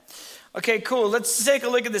Okay, cool. Let's take a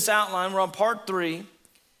look at this outline. We're on part 3.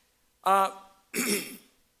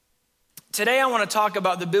 Today I want to talk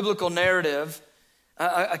about the biblical narrative,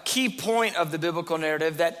 a key point of the biblical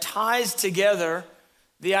narrative that ties together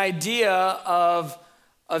the idea of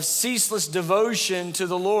ceaseless devotion to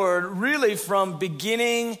the Lord, really from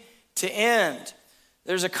beginning to end.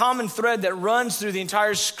 There's a common thread that runs through the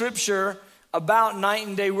entire scripture about night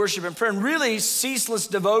and day worship and prayer, and really ceaseless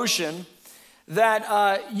devotion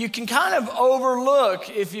that you can kind of overlook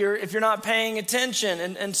if you're not paying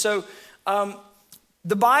attention. And so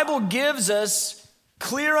the Bible gives us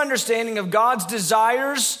clear understanding of God's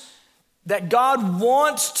desires, that God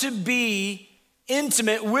wants to be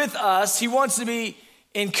intimate with us. He wants to be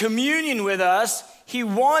in communion with us. He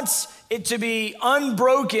wants it to be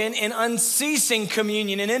unbroken and unceasing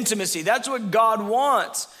communion and intimacy. That's what God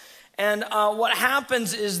wants. And what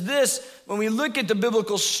happens is this: when we look at the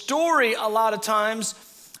biblical story, a lot of times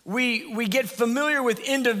we get familiar with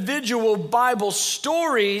individual Bible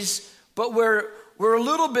stories, but we're a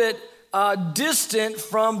little bit distant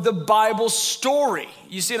from the Bible story.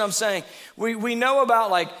 You see what I'm saying? We know about,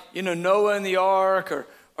 like, Noah and the ark,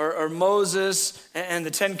 or Moses and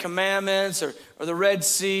the 10 Commandments, or the Red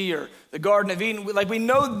Sea, or the Garden of Eden. We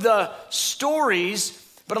know the stories,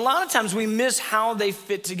 but a lot of times we miss how they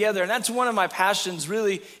fit together. And that's one of my passions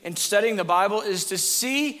really in studying the Bible, is to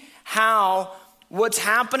see how what's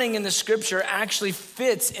happening in the scripture actually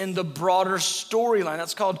fits in the broader storyline.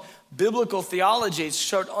 That's called biblical theology. It's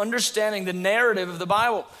short understanding the narrative of the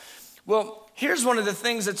Bible. Well, here's one of the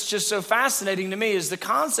things that's just so fascinating to me is the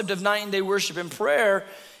concept of night and day worship and prayer.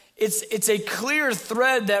 It's a clear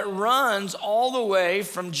thread that runs all the way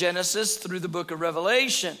from Genesis through the book of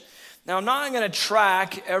Revelation. Now, I'm not going to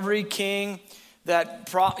track every king that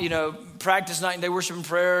practiced night and day worship and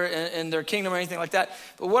prayer in their kingdom or anything like that.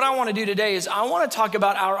 But what I want to do today is I want to talk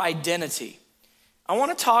about our identity. I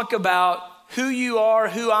want to talk about who you are,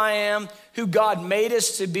 who I am, who God made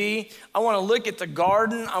us to be. I want to look at the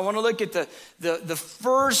garden. I want to look at the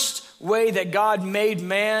first way that God made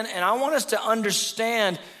man. And I want us to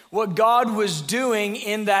understand what God was doing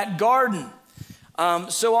in that garden.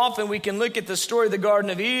 So often we can look at the story of the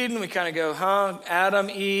Garden of Eden. We kind of go, Adam,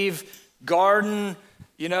 Eve, garden,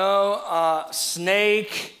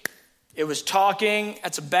 snake. It was talking.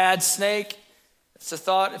 That's a bad snake. It's a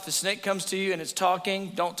thought. If a snake comes to you and it's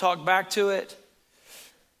talking, don't talk back to it.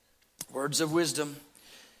 Words of wisdom.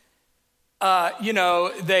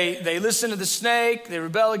 They listen to the snake. They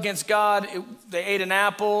rebel against God. They ate an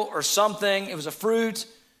apple or something. It was a fruit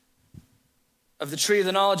of the tree of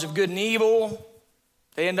the knowledge of good and evil.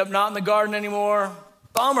 They end up not in the garden anymore.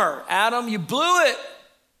 Bummer. Adam, you blew it.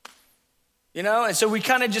 And so we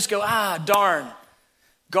kind of just go, darn.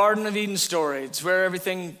 Garden of Eden story. It's where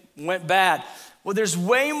everything went bad. Well, there's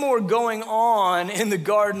way more going on in the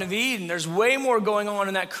Garden of Eden. There's way more going on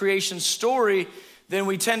in that creation story than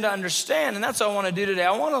we tend to understand. And that's what I want to do today.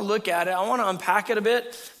 I want to look at it. I want to unpack it a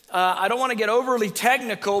bit. I don't want to get overly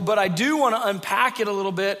technical, but I do want to unpack it a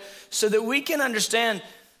little bit so that we can understand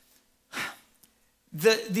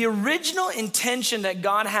the original intention that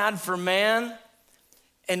God had for man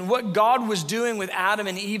and what God was doing with Adam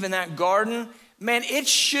and Eve in that garden. Man, it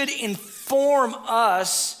should inform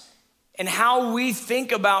us and how we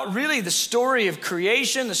think about really the story of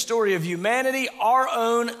creation, the story of humanity, our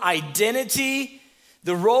own identity,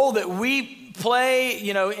 the role that we play,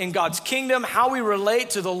 in God's kingdom, how we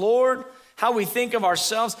relate to the Lord, how we think of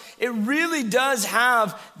ourselves. It really does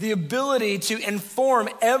have the ability to inform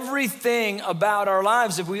everything about our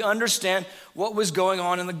lives if we understand what was going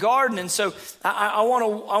on in the garden. And so I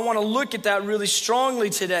want to look at that really strongly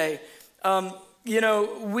today.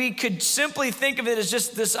 We could simply think of it as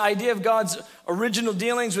just this idea of God's original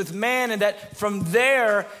dealings with man, and that from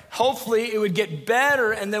there, hopefully it would get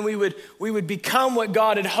better, and then we would become what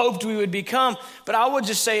God had hoped we would become. But I would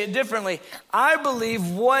just say it differently. I believe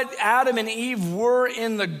what Adam and Eve were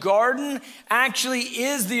in the garden actually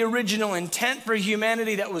is the original intent for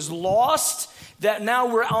humanity that was lost, that now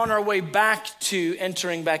we're on our way back to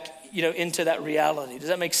entering back, into that reality. Does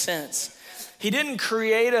that make sense? He didn't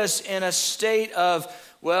create us in a state of,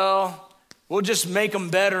 we'll just make them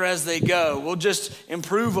better as they go. We'll just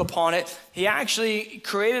improve upon it. He actually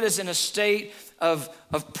created us in a state of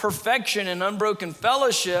perfection and unbroken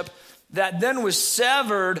fellowship that then was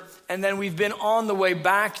severed, and then we've been on the way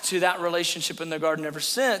back to that relationship in the garden ever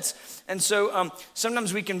since. And so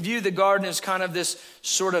sometimes we can view the garden as kind of this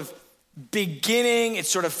sort of beginning. It's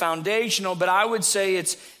sort of foundational, but I would say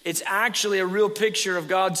it's actually a real picture of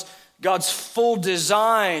God's full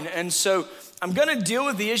design. And so I'm going to deal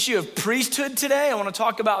with the issue of priesthood today. I want to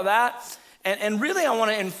talk about that. And really, I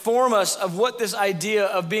want to inform us of what this idea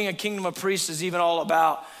of being a kingdom of priests is even all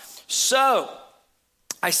about. So,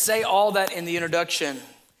 I say all that in the introduction,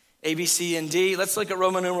 A, B, C, and D. Let's look at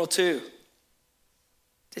Roman numeral 2.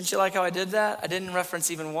 Didn't you like how I did that? I didn't reference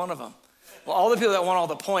even one of them. Well, all the people that want all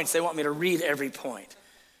the points, they want me to read every point.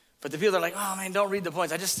 But the people that are like, oh man, don't read the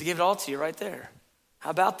points. I just give it all to you right there. How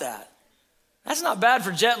about that? That's not bad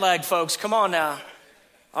for jet lag, folks. Come on now.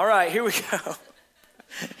 All right, here we go.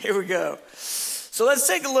 Here we go. So let's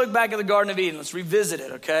take a look back at the Garden of Eden. Let's revisit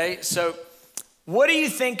it, okay? So what do you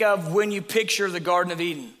think of when you picture the Garden of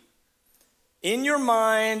Eden? In your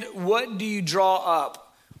mind, what do you draw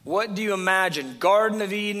up? What do you imagine? Garden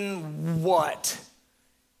of Eden, what?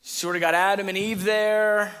 Sort of got Adam and Eve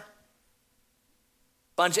there.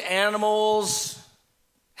 Bunch of animals.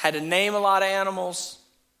 Had to name a lot of animals.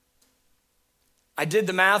 I did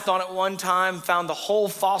the math on it one time, found the whole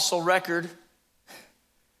fossil record.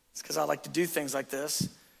 It's because I like to do things like this.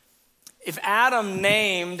 If Adam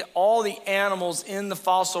named all the animals in the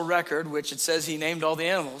fossil record, which it says he named all the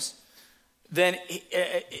animals, then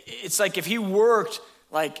it's like if he worked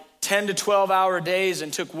like 10 to 12 hour days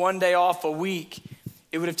and took one day off a week,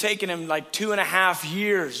 it would have taken him like 2.5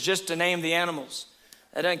 years just to name the animals.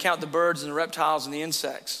 That doesn't count the birds and the reptiles and the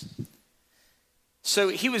insects. So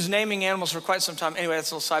he was naming animals for quite some time. Anyway,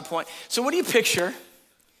 that's a little side point. So what do you picture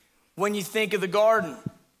when you think of the garden?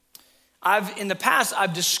 In the past,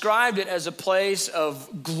 I've described it as a place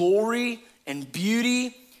of glory and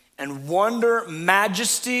beauty and wonder,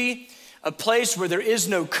 majesty, a place where there is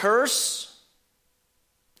no curse.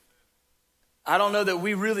 I don't know that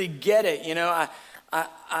we really get it. You know,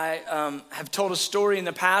 I have told a story in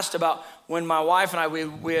the past about when my wife and I,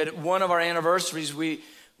 we had one of our anniversaries, we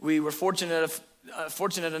were fortunate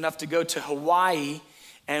enough to go to Hawaii,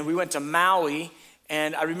 and we went to Maui.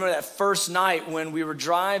 And I remember that first night when we were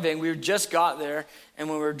driving, we just got there, and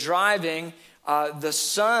when we were driving, the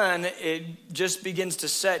sun, it just begins to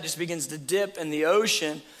set, just begins to dip in the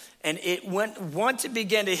ocean, and once it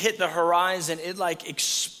began to hit the horizon, it like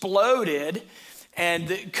exploded, and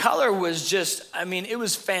the color was just, I mean, it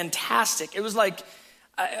was fantastic. It was like,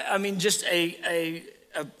 just a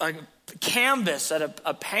canvas that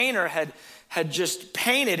a painter had just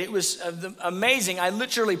painted. It was amazing. I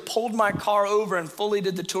literally pulled my car over and fully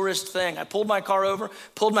did the tourist thing. I pulled my car over,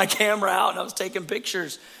 pulled my camera out, and I was taking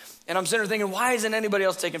pictures. And I'm sitting there thinking, why isn't anybody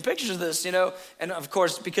else taking pictures of this, you know? And of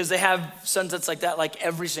course, because they have sunsets like that like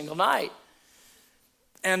every single night.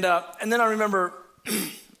 And then I remember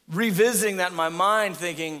revisiting that in my mind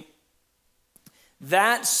thinking,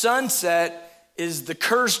 that sunset is the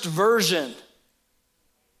cursed version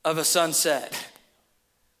of a sunset.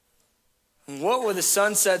 What were the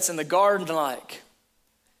sunsets in the garden like?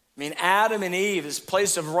 I mean, Adam and Eve, this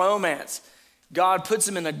place of romance. God puts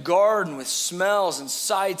them in a garden with smells and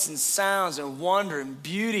sights and sounds and wonder and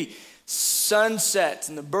beauty. Sunsets,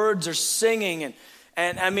 and the birds are singing.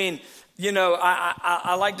 And I mean, you know,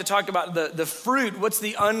 I like to talk about the fruit. What's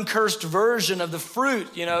the uncursed version of the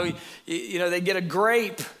fruit? You know, they get a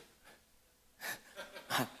grape.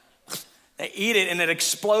 They eat it and it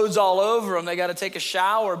explodes all over them. They got to take a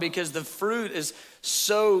shower because the fruit is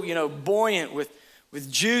so, you know, buoyant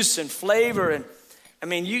with juice and flavor. And I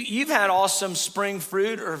mean, you've had awesome spring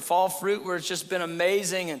fruit or fall fruit where it's just been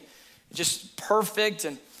amazing and just perfect.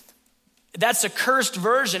 And that's a cursed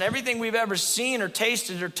version. Everything we've ever seen or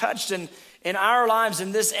tasted or touched in our lives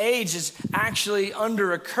in this age is actually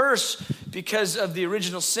under a curse because of the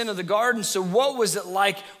original sin of the garden. So what was it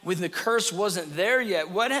like when the curse wasn't there yet?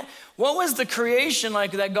 What was the creation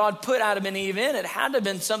like that God put Adam and Eve in? It had to have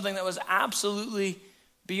been something that was absolutely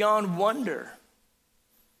beyond wonder.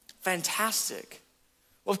 Fantastic.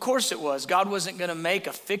 Well, of course it was. God wasn't going to make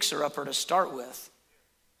a fixer-upper to start with.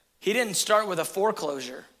 He didn't start with a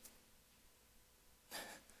foreclosure.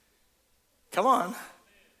 Come on.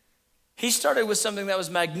 He started with something that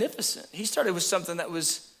was magnificent. He started with something that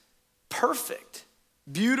was perfect,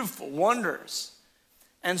 beautiful, wondrous.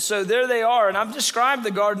 And so there they are. And I've described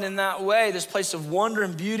the garden in that way, this place of wonder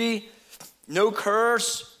and beauty, no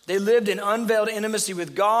curse. They lived in unveiled intimacy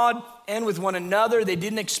with God and with one another. They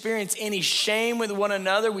didn't experience any shame with one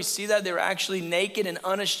another. We see that they were actually naked and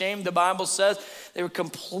unashamed. The Bible says they were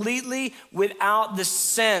completely without the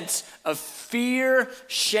sense of fear,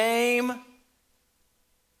 shame,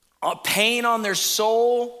 pain on their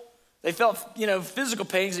soul. They felt, physical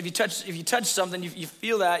pains. If you touch something, you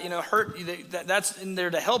feel that, hurt. That's in there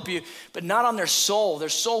to help you, but not on their soul. Their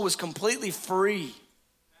soul was completely free.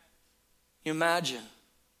 You imagine?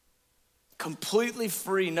 Completely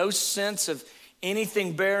free, no sense of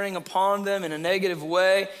anything bearing upon them in a negative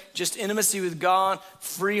way, just intimacy with God,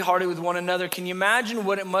 free-hearted with one another. Can you imagine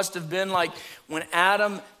what it must have been like when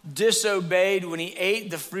Adam disobeyed, when he ate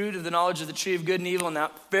the fruit of the knowledge of the tree of good and evil, in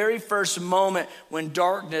that very first moment when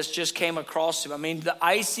darkness just came across him? I mean, the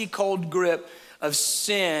icy cold grip of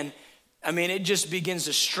sin, I mean, it just begins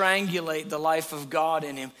to strangulate the life of God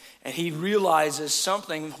in him. And he realizes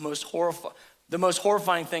something the most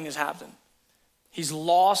horrifying thing has happened. He's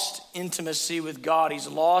lost intimacy with God. He's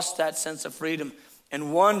lost that sense of freedom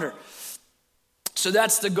and wonder. So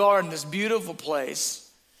that's the garden, this beautiful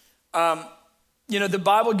place. The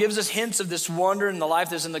Bible gives us hints of this wonder in the life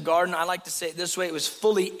that's in the garden. I like to say it this way: it was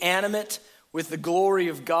fully animate with the glory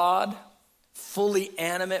of God. Fully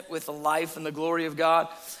animate with the life and the glory of God.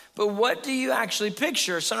 But what do you actually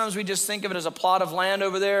picture? Sometimes we just think of it as a plot of land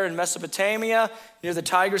over there in Mesopotamia, near the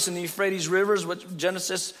Tigris and the Euphrates rivers, what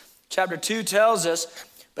Genesis chapter 2 tells us.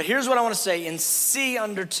 But here's what I want to say. In C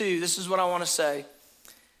under 2, this is what I want to say.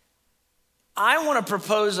 I want to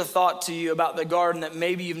propose a thought to you about the garden that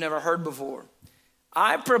maybe you've never heard before.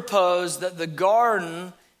 I propose that the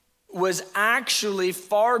garden was actually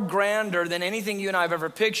far grander than anything you and I have ever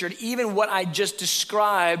pictured. Even what I just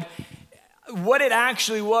described, what it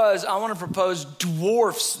actually was, I want to propose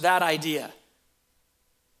dwarfs that idea.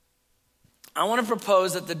 I want to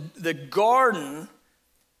propose that the garden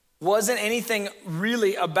wasn't anything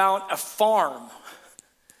really about a farm.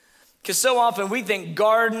 Because so often we think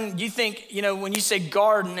garden, when you say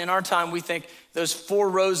garden in our time, we think those 4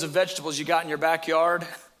 rows of vegetables you got in your backyard.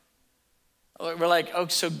 We're like, oh,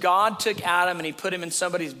 so God took Adam and he put him in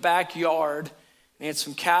somebody's backyard. And he had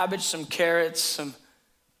some cabbage, some carrots, some,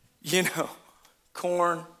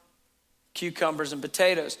 corn, cucumbers, and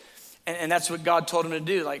potatoes. And that's what God told him to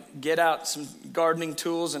do, like get out some gardening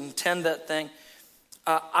tools and tend that thing.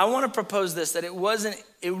 I want to propose this, that it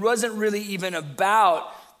wasn't really even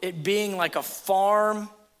about it being like a farm.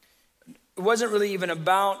 It wasn't really even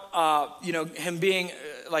about, him being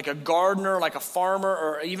like a gardener, like a farmer,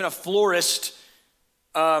 or even a florist,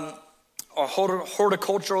 or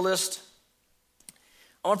horticulturalist.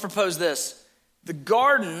 I want to propose this. The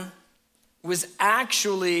garden was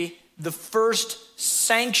actually the first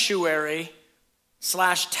sanctuary /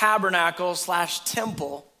 tabernacle /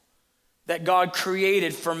 temple that God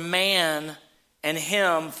created for man and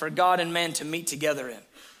him, for God and man to meet together in.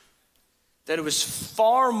 That it was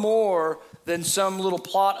far more than some little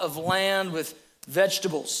plot of land with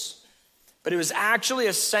vegetables. But it was actually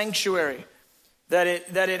a sanctuary, that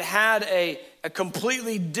it had a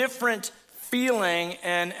completely different feeling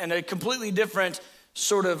and a completely different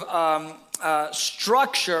sort of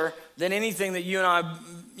structure than anything that you and I,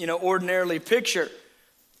 ordinarily picture.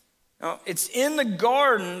 Now, it's in the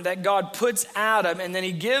garden that God puts Adam, and then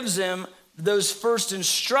he gives him those first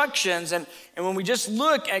instructions. And when we just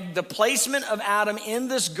look at the placement of Adam in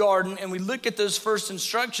this garden and we look at those first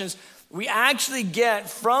instructions, we actually get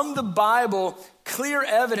from the Bible clear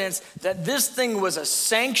evidence that this thing was a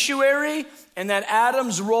sanctuary and that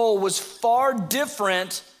Adam's role was far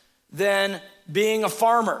different than being a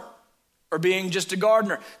farmer or being just a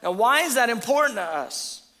gardener. Now, why is that important to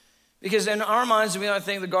us? Because in our minds, we might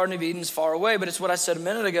think the Garden of Eden is far away, but it's what I said a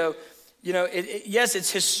minute ago. Yes, it's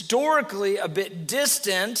historically a bit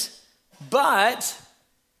distant, but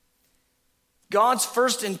God's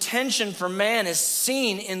first intention for man is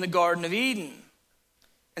seen in the Garden of Eden.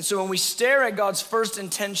 And so when we stare at God's first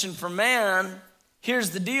intention for man, here's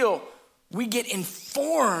the deal. We get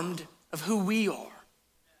informed of who we are.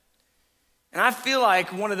 And I feel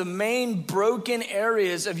like one of the main broken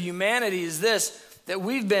areas of humanity is this, that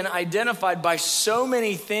we've been identified by so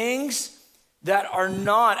many things that are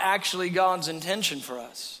not actually God's intention for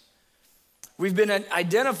us. We've been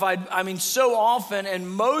identified, so often and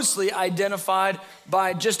mostly identified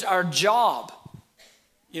by just our job.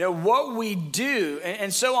 What we do.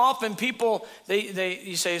 And so often people,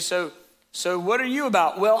 you say, so what are you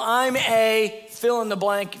about? Well, I'm a fill in the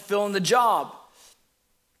blank, fill in the job.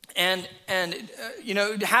 And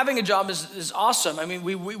having a job is awesome.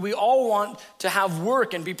 We all want to have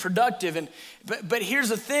work and be productive. But here's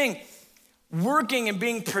the thing. Working and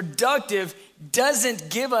being productive doesn't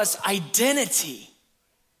give us identity.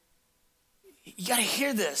 You got to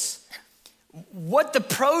hear this. What the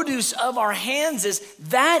produce of our hands is,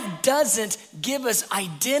 that doesn't give us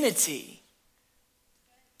identity.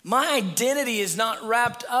 My identity is not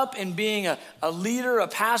wrapped up in being a leader, a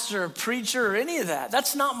pastor, a preacher, or any of that.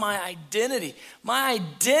 That's not my identity. My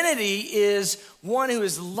identity is one who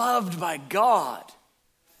is loved by God.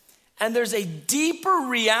 And there's a deeper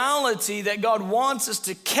reality that God wants us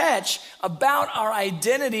to catch about our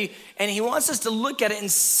identity. And he wants us to look at it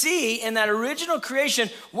and see in that original creation,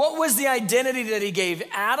 what was the identity that he gave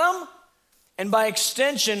Adam? And by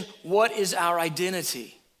extension, what is our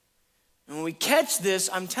identity? And when we catch this,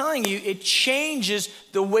 I'm telling you, it changes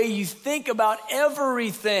the way you think about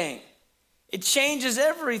everything. It changes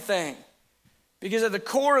everything. Because at the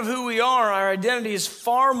core of who we are, our identity is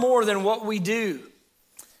far more than what we do.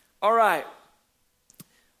 All right,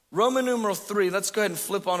 Roman numeral 3, let's go ahead and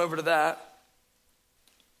flip on over to that.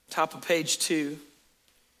 Top of page 2.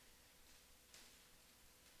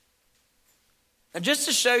 Now just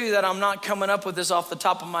to show you that I'm not coming up with this off the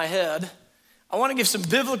top of my head, I want to give some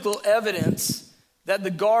biblical evidence that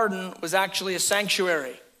the garden was actually a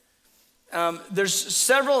sanctuary. There's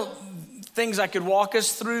several things I could walk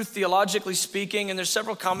us through theologically speaking, and there's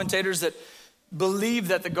several commentators that believe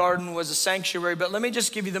that the garden was a sanctuary, but let me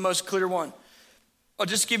just give you the most clear one. I'll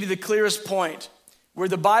just give you the clearest point where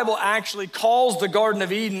the Bible actually calls the Garden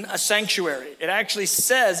of Eden a sanctuary. It actually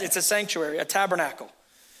says it's a sanctuary, a tabernacle.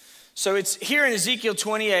 So it's here in Ezekiel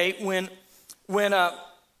 28 when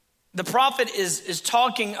the prophet is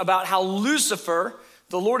talking about how Lucifer,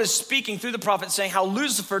 the Lord is speaking through the prophet saying how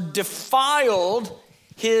Lucifer defiled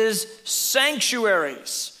his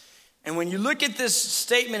sanctuaries. And when you look at this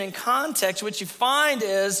statement in context, what you find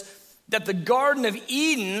is that the Garden of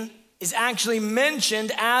Eden is actually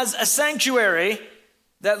mentioned as a sanctuary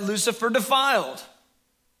that Lucifer defiled.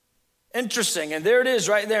 Interesting. And there it is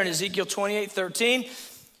right there in Ezekiel 28:13.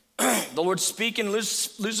 The Lord speaking,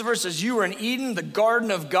 Lucifer says, "You were in Eden, the garden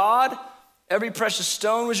of God. Every precious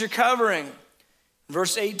stone was your covering."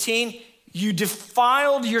 Verse 18, "You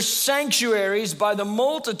defiled your sanctuaries by the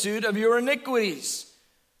multitude of your iniquities,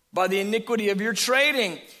 by the iniquity of your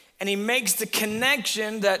trading." And he makes the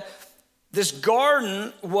connection that this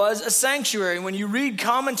garden was a sanctuary. When you read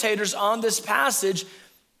commentators on this passage,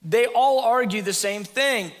 they all argue the same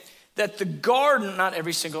thing, that the garden, not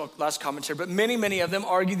every single last commentator, but many of them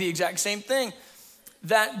argue the exact same thing,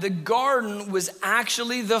 that the garden was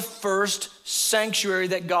actually the first sanctuary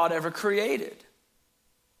that God ever created.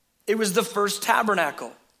 It was the first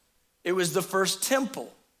tabernacle. It was the first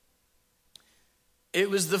temple. It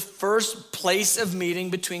was the first place of meeting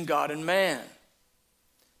between God and man.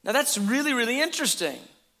 Now that's really interesting.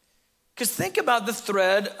 Because think about the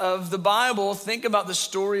thread of the Bible. Think about the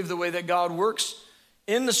story of the way that God works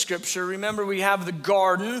in the scripture. Remember, we have the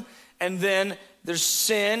garden, and then there's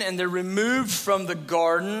sin, and they're removed from the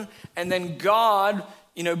garden. And then God,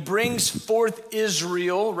 brings forth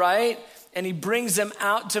Israel, right? And he brings them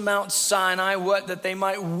out to Mount Sinai, that they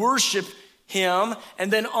might worship him.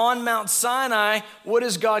 And then on Mount Sinai, what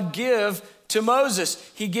does God give to Moses?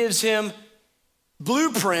 He gives him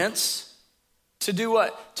blueprints to do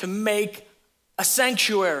what? To make a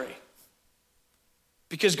sanctuary.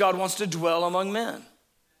 Because God wants to dwell among men,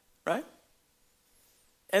 right?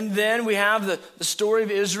 And then we have the story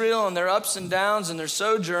of Israel and their ups and downs and their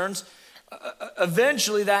sojourns.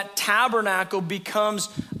 Eventually that tabernacle becomes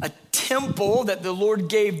a temple that the Lord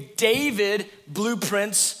gave David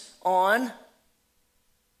blueprints on.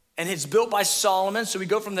 And it's built by Solomon. So we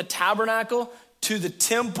go from the tabernacle to the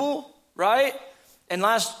temple, right? And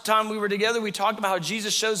last time we were together, we talked about how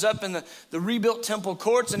Jesus shows up in the rebuilt temple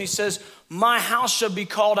courts and he says, "My house shall be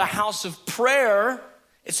called a house of prayer."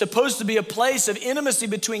 It's supposed to be a place of intimacy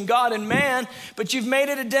between God and man, but you've made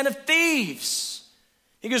it a den of thieves.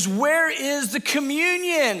 He goes, "Where is the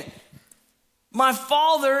communion? My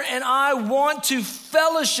Father and I want to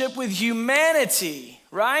fellowship with humanity,"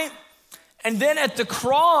 right? And then at the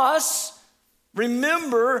cross,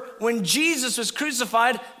 remember when Jesus was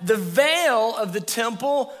crucified, the veil of the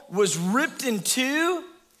temple was ripped in two.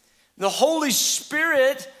 The Holy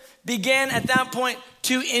Spirit began at that point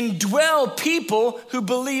to indwell people who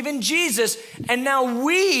believe in Jesus. And now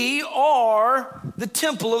we are the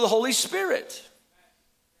temple of the Holy Spirit.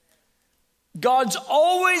 God's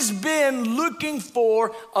always been looking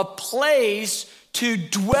for a place to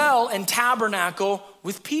dwell and tabernacle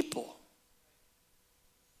with people.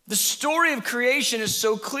 The story of creation is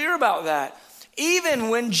so clear about that. Even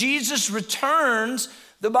when Jesus returns,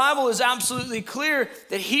 the Bible is absolutely clear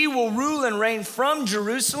that he will rule and reign from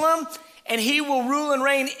Jerusalem, and he will rule and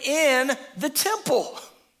reign in the temple.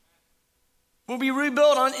 Will be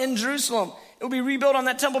rebuilt in Jerusalem. It will be rebuilt on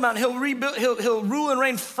that Temple Mount. He'll rule and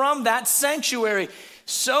reign from that sanctuary.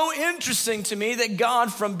 So interesting to me that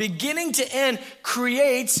God, from beginning to end,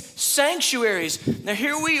 creates sanctuaries. Now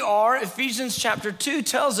here we are, Ephesians chapter 2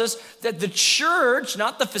 tells us that the church,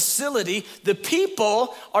 not the facility, the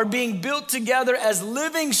people are being built together as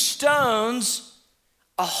living stones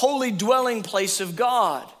a holy dwelling place of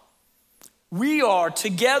God. We are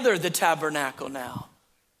together the tabernacle now.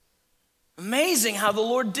 Amazing how the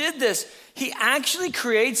Lord did this. He actually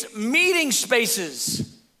creates meeting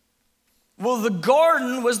spaces. Well, the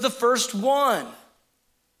garden was the first one.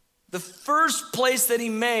 The first place that he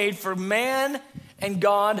made for man and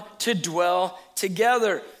God to dwell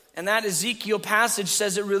together. And that Ezekiel passage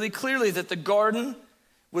says it really clearly, that the garden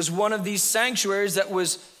was one of these sanctuaries that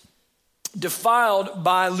was defiled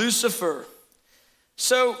by Lucifer.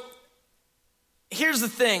 So here's the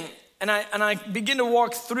thing, and I begin to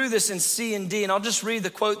walk through this in C and D, and I'll just read the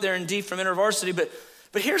quote there in D from InterVarsity,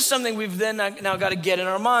 but here's something we've then now got to get in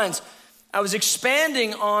our minds. I was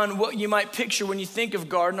expanding on what you might picture when you think of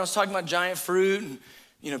garden. I was talking about giant fruit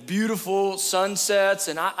and beautiful sunsets,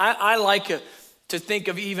 and I like to think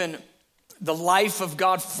of even the life of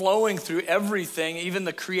God flowing through everything, even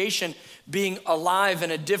the creation being alive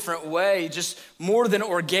in a different way, just more than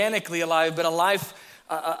organically alive, but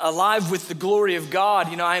alive with the glory of God.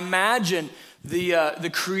 I imagine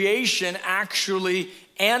the creation actually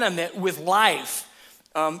animate with life.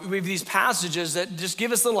 We have these passages that just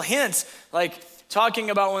give us little hints, like talking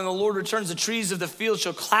about when the Lord returns, the trees of the field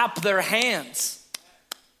shall clap their hands.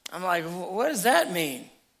 I'm like, what does that mean?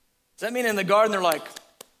 Does that mean in the garden they're like,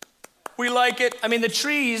 we like it? I mean, the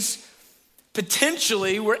trees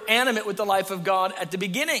potentially were animate with the life of God at the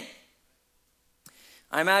beginning.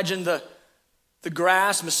 I imagine the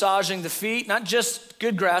grass massaging the feet, not just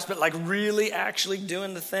good grass, but like really actually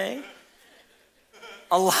doing the thing.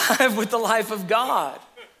 Alive with the life of God.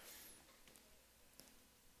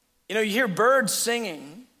 You hear birds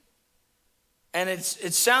singing, and it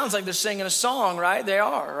sounds like they're singing a song, right? They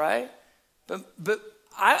are, right? But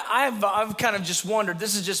I've kind of just wondered,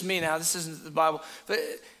 this is just me now, this isn't the Bible, but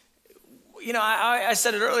I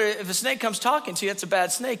said it earlier, if a snake comes talking to you, it's a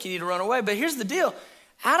bad snake, you need to run away. But here's the deal,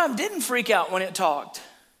 Adam didn't freak out when it talked.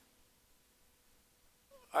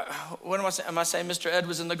 What am I saying? Am I saying Mr. Ed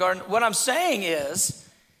was in the garden? What I'm saying is,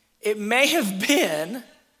 it may have been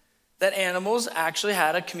that animals actually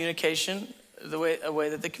had a communication, a way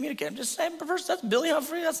that they communicate. I'm just saying, first, that's Billy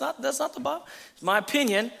Humphrey. That's not the Bible. It's my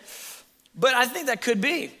opinion. But I think that could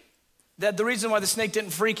be that the reason why the snake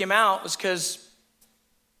didn't freak him out was because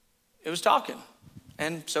it was talking.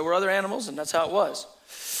 And so were other animals, and that's how it was.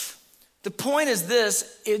 The point is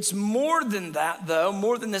this, it's more than that, though,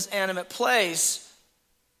 more than this animate place.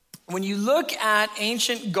 When you look at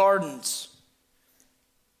ancient gardens,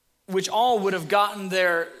 which all would have gotten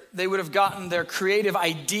their creative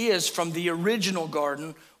ideas from the original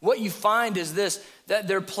garden, what you find is this, that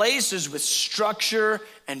they're places with structure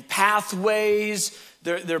and pathways.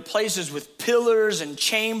 They're places with pillars and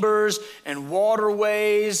chambers and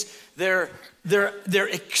waterways. They're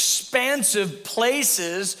expansive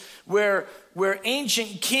places where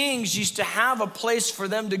ancient kings used to have a place for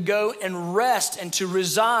them to go and rest and to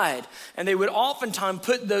reside. And they would oftentimes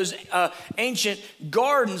put those ancient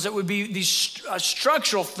gardens that would be these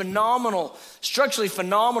structurally phenomenal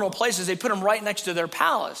places, they put them right next to their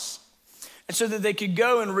palace. And so that they could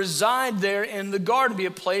go and reside there in the garden, be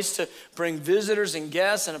a place to bring visitors and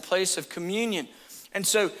guests and a place of communion. And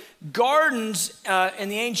so gardens in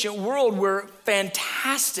the ancient world were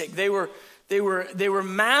fantastic. They were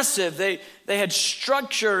massive. They had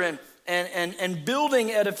structure and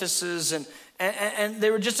building edifices and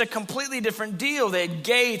they were just a completely different deal. They had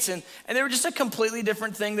gates and they were just a completely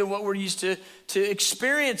different thing than what we're used to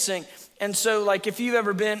experiencing. And so, like, if you've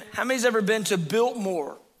ever been, how many's ever been to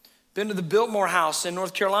Biltmore? Been to the Biltmore House in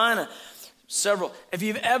North Carolina? Several. If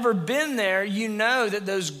you've ever been there, you know that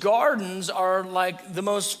those gardens are like the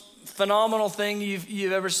most phenomenal thing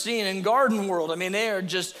you've ever seen in garden world. I mean, they are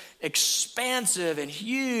just expansive and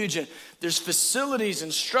huge, and there's facilities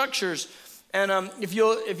and structures. And if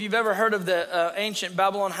you've ever heard of the ancient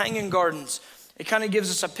Babylon Hanging Gardens, it kind of gives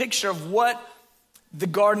us a picture of what the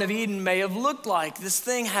Garden of Eden may have looked like. This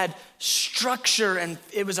thing had structure, and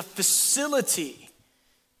it was a facility.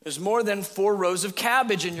 There's more than 4 rows of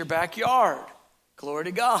cabbage in your backyard. Glory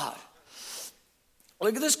to God.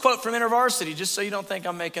 Look at this quote from InterVarsity, just so you don't think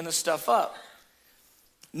I'm making this stuff up.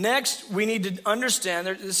 Next, we need to understand,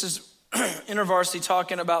 this is InterVarsity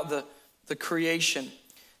talking about the creation.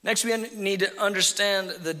 Next, we need to understand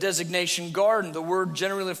the designation garden. The word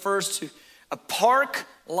generally refers to a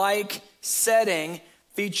park-like setting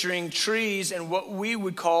featuring trees and what we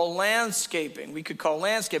would call landscaping.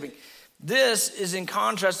 This is in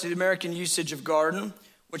contrast to the American usage of garden,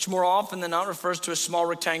 which more often than not refers to a small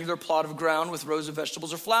rectangular plot of ground with rows of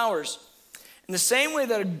vegetables or flowers. In the same way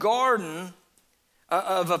that a garden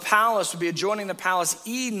of a palace would be adjoining the palace.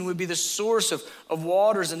 Eden would be the source of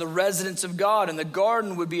waters and the residence of God. And the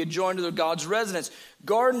garden would be adjoined to God's residence.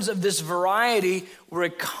 Gardens of this variety were a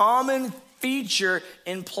common feature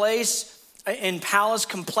in palace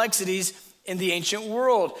complexities in the ancient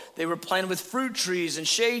world. They were planted with fruit trees and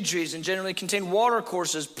shade trees and generally contained water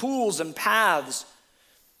courses, pools, and paths.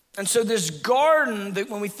 And so this garden,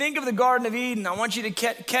 when we think of the Garden of Eden, I want you to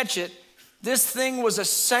catch it. This thing was a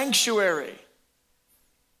sanctuary.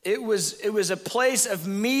 It was a place of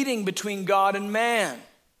meeting between God and man.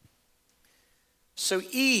 So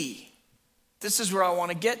this is where I want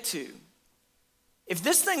to get to. If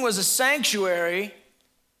this thing was a sanctuary,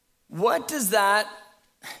 what does that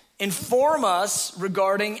inform us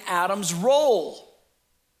regarding Adam's role?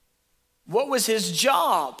 What was his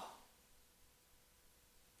job?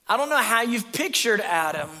 I don't know how you've pictured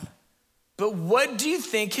Adam, but what do you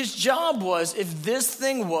think his job was if this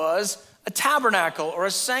thing was a tabernacle or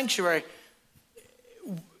a sanctuary?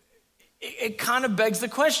 It kind of begs the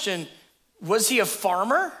question, was he a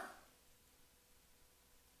farmer?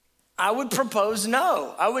 I would propose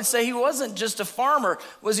no. I would say he wasn't just a farmer.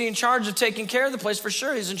 Was he in charge of taking care of the place? For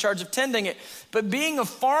sure, he's in charge of tending it. But being a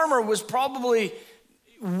farmer was probably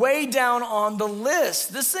way down on the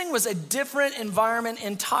list. This thing was a different environment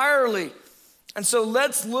entirely. And so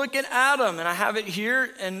let's look at Adam. And I have it here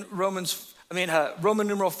in Roman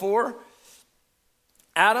numeral 4.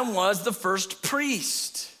 Adam was the first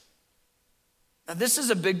priest. Now this is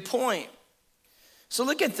a big point. So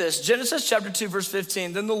look at this, Genesis chapter 2, verse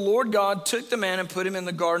 15. Then the Lord God took the man and put him in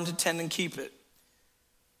the garden to tend and keep it.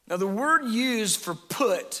 Now the word used for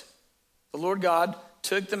put, the Lord God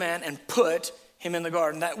took the man and put him in the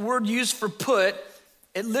garden. That word used for put,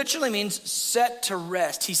 it literally means set to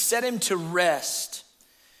rest. He set him to rest.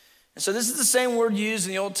 And so this is the same word used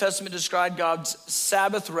in the Old Testament to describe God's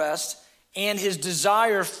Sabbath rest and his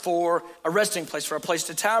desire for a resting place, for a place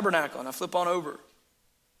to tabernacle. And I flip on over.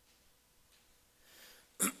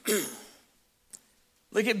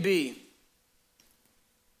 Look at B.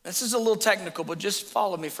 This is a little technical, but just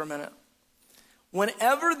follow me for a minute.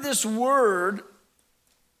 Whenever this word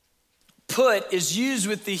put is used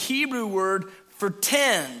with the Hebrew word for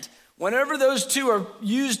tend, whenever those two are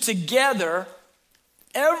used together,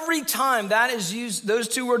 every time that is used, those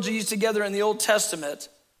two words are used together in the Old Testament,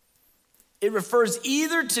 it refers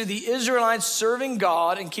either to the Israelites serving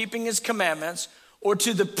God and keeping his commandments, or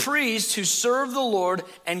to the priests who serve the Lord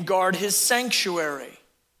and guard his sanctuary.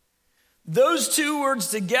 Those two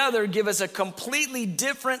words together give us a completely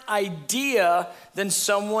different idea than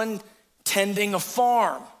someone tending a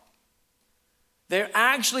farm. They're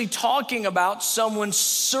actually talking about someone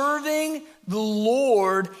serving the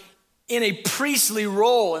Lord in a priestly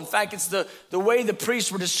role. In fact, it's the way the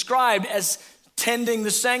priests were described as tending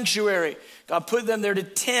the sanctuary. God put them there to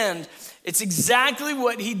tend. It's exactly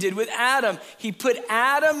what he did with Adam. He put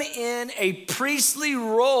Adam in a priestly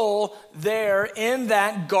role there in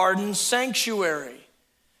that garden sanctuary.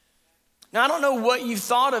 Now, I don't know what you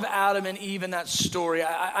thought of Adam and Eve in that story.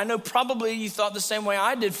 I know probably you thought the same way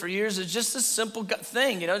I did for years. It's just a simple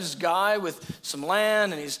thing, this guy with some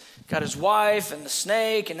land, and he's got his wife and the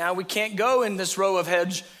snake, and now we can't go in this row of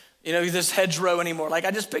this hedgerow anymore. I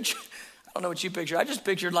don't know what you picture. I just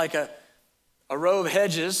pictured like a row of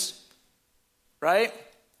hedges, right?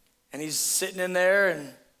 And he's sitting in there and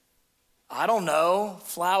I don't know,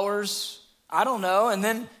 flowers, I don't know. And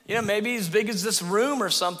then, maybe as big as this room or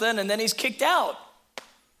something, and then he's kicked out.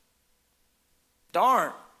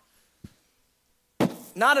 Darn.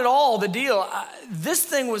 Not at all the deal. This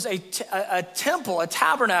thing was a temple, a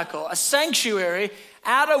tabernacle, a sanctuary.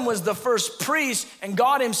 Adam was the first priest, and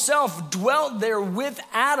God himself dwelt there with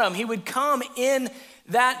Adam. He would come in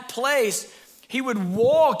that place. He would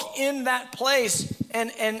walk in that place.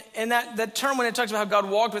 And that term, when it talks about how God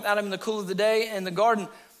walked with Adam in the cool of the day in the garden,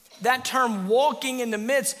 that term walking in the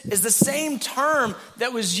midst is the same term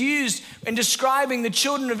that was used in describing the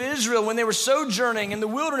children of Israel when they were sojourning in the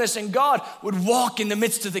wilderness, and God would walk in the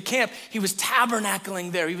midst of the camp. He was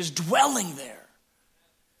tabernacling there. He was dwelling there.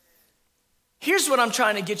 Here's what I'm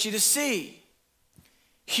trying to get you to see.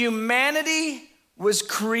 Humanity was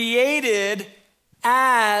created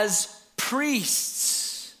as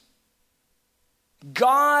priests.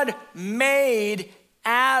 God made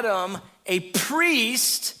Adam a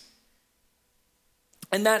priest,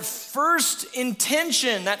 and that first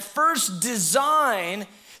intention, that first design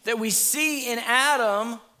that we see in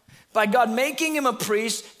Adam, by God making him a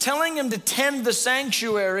priest, telling him to tend the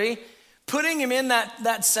sanctuary, putting him in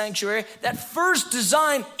that sanctuary, that first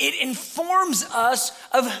design, it informs us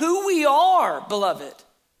of who we are, beloved.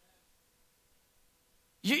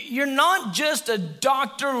 You're not just a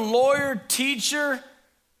doctor, lawyer, teacher,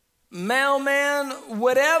 mailman,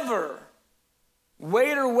 whatever,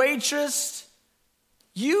 waiter, waitress.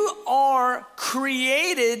 You are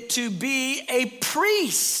created to be a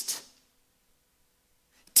priest,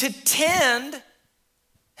 to tend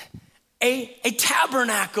a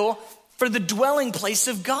tabernacle for the dwelling place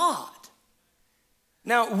of God.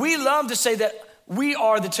 Now, we love to say that we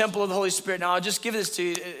are the temple of the Holy Spirit. Now, I'll just give this to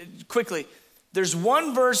you quickly. There's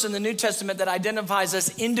one verse in the New Testament that identifies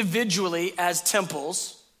us individually as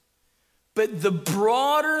temples, but the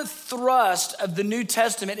broader thrust of the New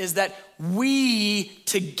Testament is that we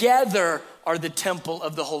together are the temple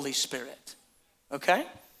of the Holy Spirit, okay?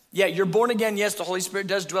 Yeah, you're born again. Yes, the Holy Spirit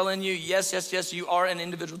does dwell in you. Yes, you are an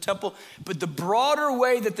individual temple. But the broader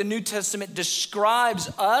way that the New Testament describes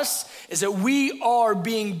us is that we are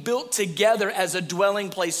being built together as a dwelling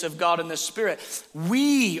place of God in the Spirit.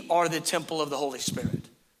 We are the temple of the Holy Spirit.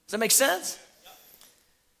 Does that make sense?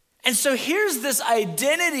 And so here's this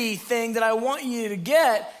identity thing that I want you to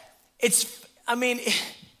get.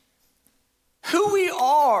 Who we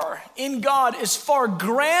are in God is far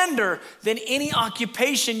grander than any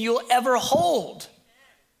occupation you'll ever hold.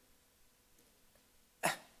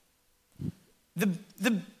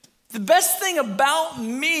 The best thing about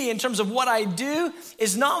me in terms of what I do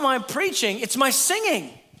is not my preaching, it's my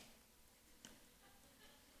singing.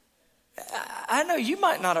 I know you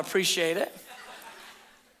might not appreciate it,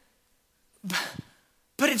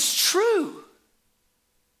 but it's true.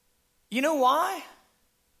 You know why?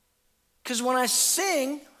 Because when I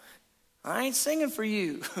sing, I ain't singing for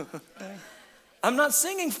you. I'm not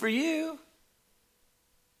singing for you.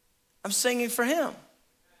 I'm singing for him.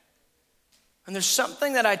 And there's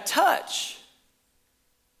something that I touch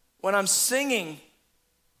when I'm singing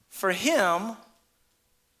for him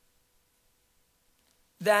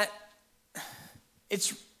that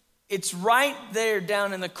it's right there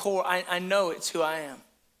down in the core. I know it's who I am.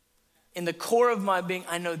 In the core of my being,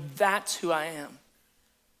 I know that's who I am.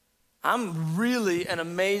 I'm really an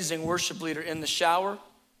amazing worship leader in the shower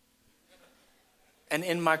and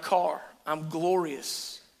in my car. I'm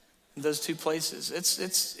glorious in those two places.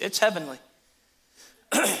 It's heavenly.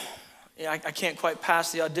 Yeah, I can't quite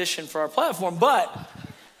pass the audition for our platform, but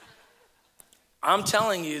I'm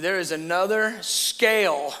telling you, there is another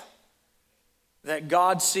scale that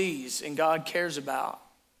God sees and God cares about.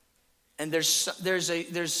 And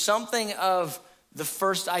there's something of the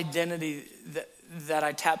first identity that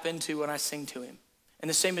I tap into when I sing to him. And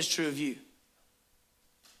the same is true of you.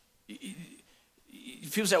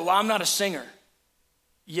 People say, well, I'm not a singer.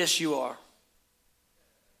 Yes, you are.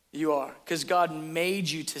 You are, because God made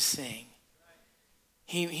you to sing.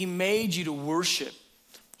 He made you to worship.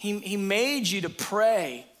 He made you to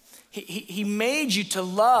pray. He made you to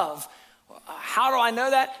love. How do I know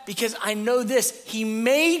that? Because I know this. He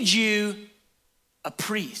made you a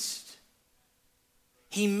priest.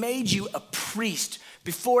 He made you a priest.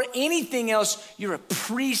 Before anything else, you're a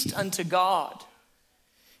priest unto God.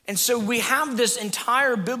 And so we have this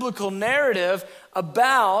entire biblical narrative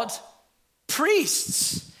about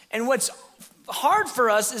priests. And what's hard for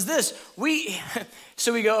us is this.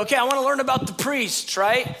 So we go, okay, I want to learn about the priests,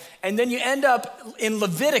 right? And then you end up in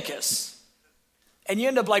Leviticus. And you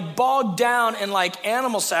end up like bogged down in like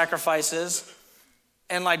animal sacrifices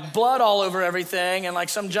and like blood all over everything and like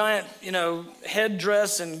some giant,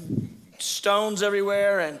 headdress and stones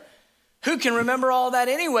everywhere. And who can remember all that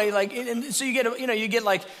anyway? Like, and so you get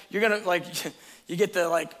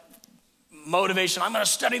the motivation. I'm going to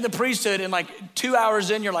study the priesthood. And like 2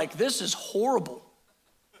 hours in, you're like, this is horrible.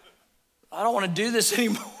 I don't want to do this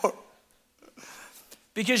anymore.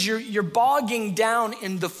 Because you're bogging down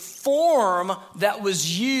in the form that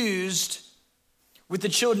was used with the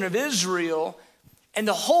children of Israel. And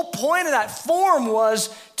the whole point of that form was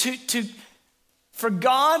for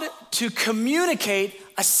God to communicate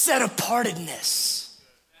a set-apartedness.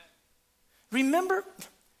 Remember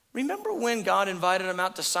when God invited them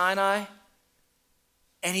out to Sinai?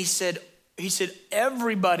 And he said,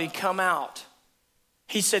 everybody come out.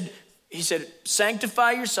 He said,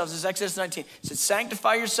 sanctify yourselves. This is Exodus 19. He said,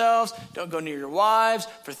 sanctify yourselves. Don't go near your wives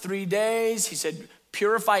for 3 days. He said,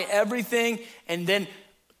 purify everything. And then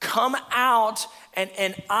come out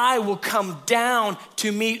and I will come down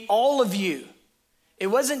to meet all of you. It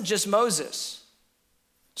wasn't just Moses.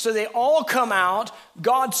 So they all come out.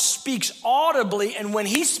 God speaks audibly. And when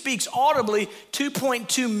he speaks audibly,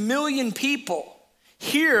 2.2 million people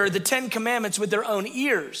hear the 10 Commandments with their own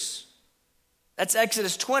ears. That's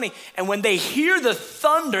Exodus 20. And when they hear the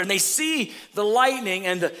thunder and they see the lightning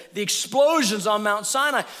and the explosions on Mount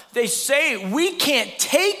Sinai, they say, we can't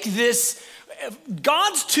take this. if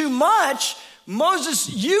God's too much,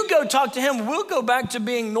 Moses, you go talk to him. We'll go back to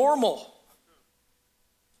being normal.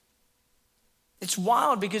 It's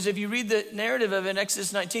wild because if you read the narrative of it in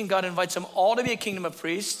Exodus 19, God invites them all to be a kingdom of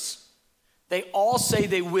priests. They all say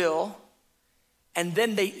they will. And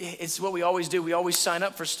then it's what we always do. We always sign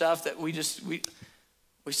up for stuff that we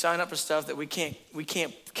sign up for stuff that we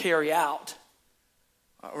can't carry out.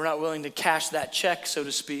 We're not willing to cash that check, so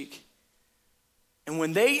to speak. And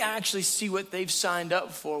when they actually see what they've signed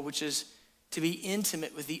up for, which is to be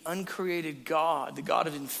intimate with the uncreated God, the God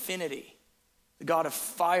of infinity, the God of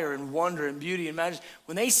fire and wonder and beauty and majesty,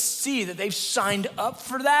 when they see that they've signed up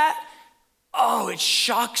for that, it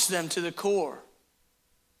shocks them to the core.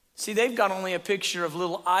 See, they've got only a picture of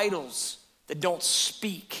little idols that don't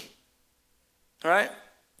speak, all right?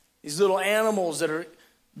 These little animals that are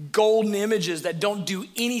golden images that don't do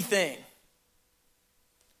anything.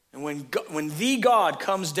 And when the God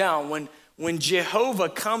comes down, when Jehovah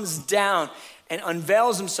comes down and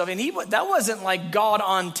unveils himself, and that wasn't like God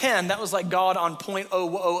on 10, that was like God on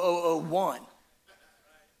 0.00001.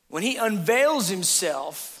 When he unveils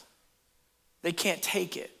himself, they can't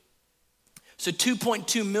take it. So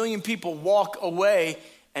 2.2 million people walk away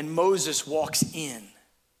and Moses walks in,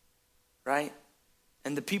 right?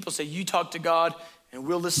 And the people say, you talk to God and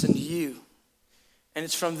we'll listen to you. And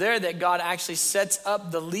it's from there that God actually sets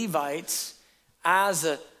up the Levites as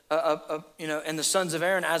and the sons of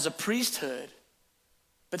Aaron as a priesthood.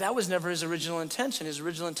 But that was never his original intention. His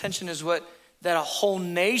original intention is that a whole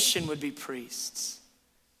nation would be priests,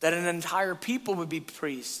 that an entire people would be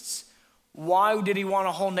priests. Why did he want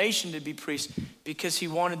a whole nation to be priests? Because he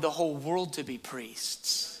wanted the whole world to be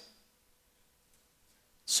priests.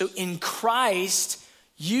 So in Christ,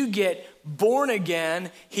 you get born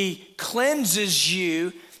again. He cleanses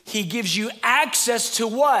you. He gives you access to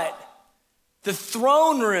what? The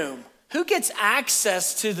throne room. Who gets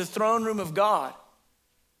access to the throne room of God?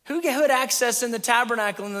 Who had access in the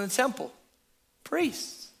tabernacle and in the temple?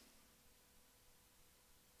 Priests.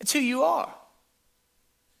 It's who you are.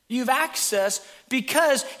 You have access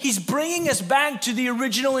because he's bringing us back to the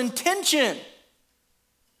original intention.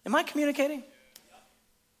 Am I communicating?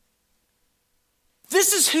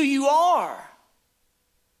 This is who you are.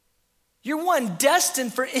 You're one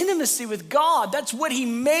destined for intimacy with God. That's what he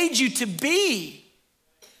made you to be.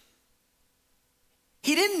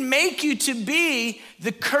 He didn't make you to be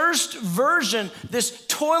the cursed version, this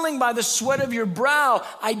toiling by the sweat of your brow,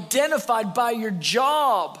 identified by your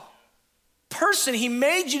job person. He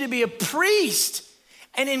made you to be a priest.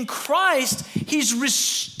 And in Christ, he's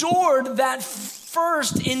restored that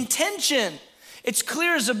first intention. It's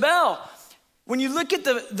clear as a bell. When you look at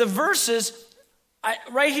the verses,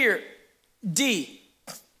 right here, D.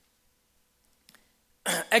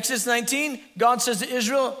 Exodus 19, God says to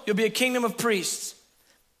Israel, you'll be a kingdom of priests.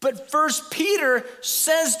 But 1 Peter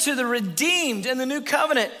says to the redeemed in the new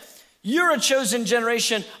covenant, you're a chosen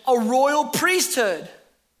generation, a royal priesthood,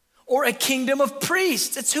 or a kingdom of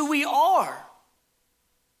priests. It's who we are,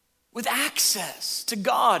 with access to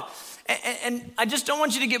God. And I just don't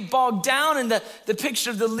want you to get bogged down in the picture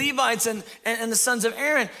of the Levites and the sons of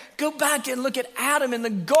Aaron. Go back and look at Adam in the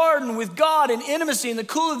garden with God in intimacy in the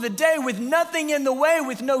cool of the day, with nothing in the way,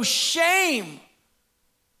 with no shame.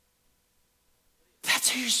 That's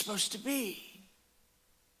who you're supposed to be.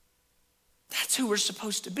 That's who we're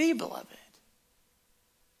supposed to be, beloved.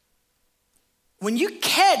 When you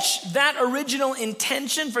catch that original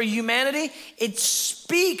intention for humanity, it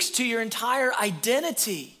speaks to your entire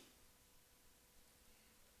identity.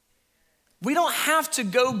 We don't have to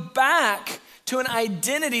go back to an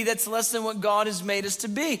identity that's less than what God has made us to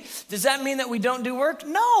be. Does that mean that we don't do work?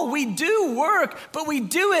 No, we do work, but we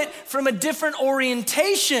do it from a different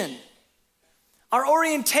orientation. Our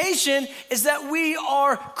orientation is that we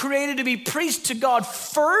are created to be priests to God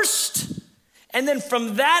first, and then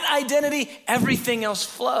from that identity, everything else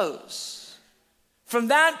flows. From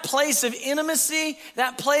that place of intimacy,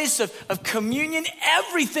 that place of communion,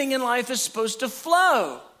 everything in life is supposed to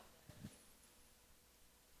flow.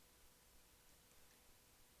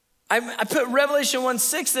 I put Revelation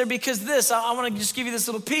 1:6 there because I want to just give you this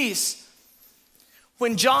little piece.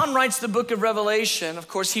 When John writes the book of Revelation, of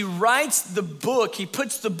course, he writes the book, he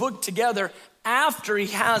puts the book together after he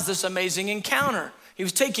has this amazing encounter. He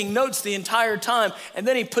was taking notes the entire time, and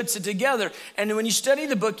then he puts it together. And when you study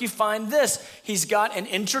the book, you find this. He's got an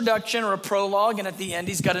introduction or a prologue, and at the end,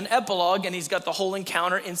 he's got an epilogue, and he's got the whole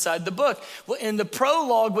encounter inside the book. Well, in the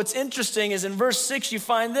prologue, what's interesting is in verse 6, you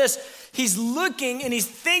find this. He's looking and he's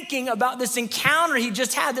thinking about this encounter he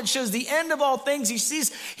just had that shows the end of all things. He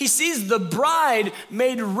sees the bride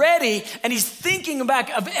made ready, and he's thinking back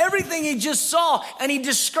of everything he just saw, and he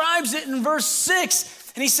describes it in verse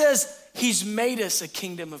 6, and he says, he's made us a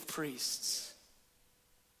kingdom of priests.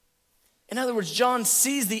 In other words, John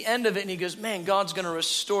sees the end of it and he goes, man, God's going to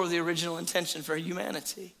restore the original intention for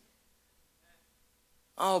humanity.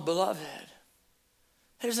 Oh, beloved,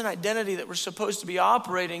 there's an identity that we're supposed to be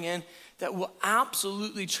operating in that will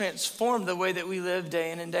absolutely transform the way that we live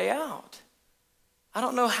day in and day out. I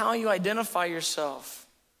don't know how you identify yourself.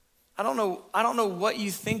 I don't know what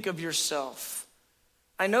you think of yourself.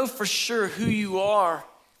 I know for sure who you are.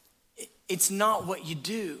 It's not what you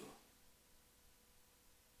do.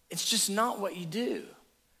 It's just not what you do.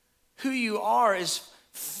 Who you are is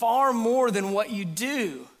far more than what you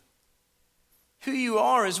do. Who you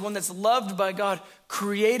are is one that's loved by God,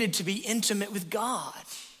 created to be intimate with God.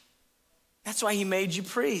 That's why he made you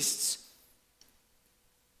priests.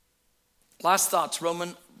 Last thoughts,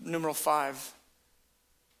 Roman numeral 5.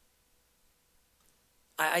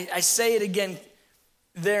 I say it again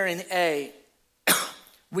there in A.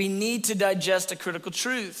 We need to digest a critical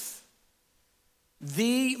truth.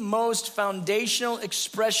 The most foundational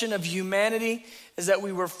expression of humanity is that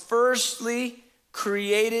we were firstly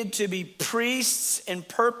created to be priests in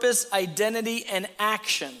purpose, identity, and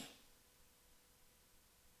action.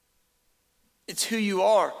 It's who you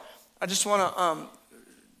are. I just want to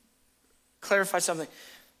clarify something.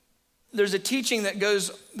 There's a teaching that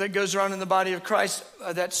goes around in the body of Christ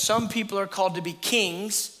that some people are called to be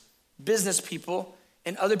kings, business people,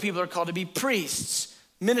 and other people are called to be priests,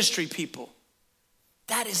 ministry people.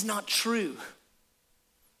 That is not true.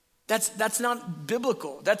 That's not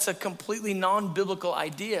biblical. That's a completely non-biblical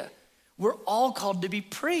idea. We're all called to be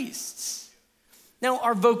priests. Now,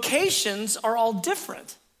 our vocations are all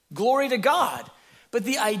different. Glory to God. But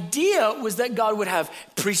the idea was that God would have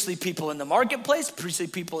priestly people in the marketplace, priestly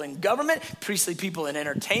people in government, priestly people in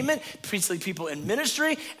entertainment, priestly people in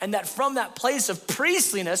ministry, and that from that place of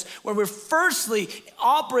priestliness, where we're firstly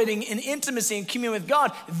operating in intimacy and communion with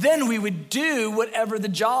God, then we would do whatever the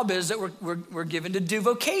job is that we're given to do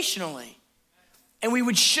vocationally. And we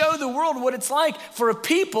would show the world what it's like for a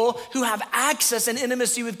people who have access and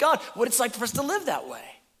intimacy with God, what it's like for us to live that way.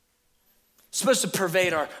 It's supposed to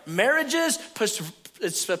pervade our marriages,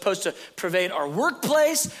 it's supposed to pervade our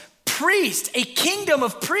workplace. Priest, a kingdom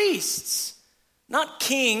of priests. Not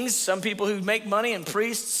kings, some people who make money, and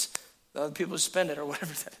priests, the other people who spend it, or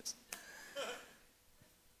whatever that is.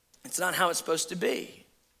 It's not how it's supposed to be.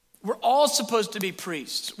 We're all supposed to be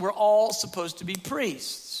priests. We're all supposed to be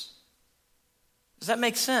priests. Does that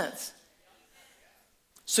make sense?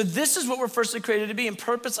 So this is what we're firstly created to be, in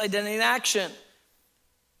purpose, identity, and action.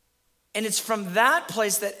 And it's from that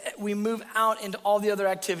place that we move out into all the other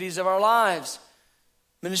activities of our lives.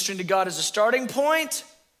 Ministering to God is a starting point,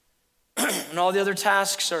 and all the other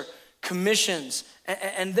tasks are commissions,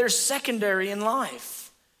 and they're secondary in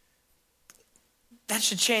life. That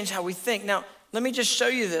should change how we think. Now, let me just show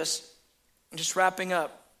you this. I'm just wrapping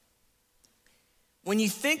up. When you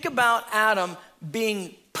think about Adam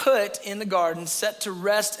being put in the garden, set to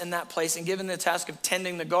rest in that place, and given the task of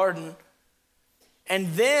tending the garden,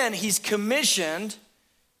 and then he's commissioned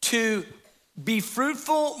to be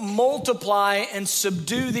fruitful, multiply, and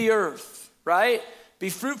subdue the earth, right? Be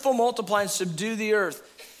fruitful, multiply, and subdue the earth.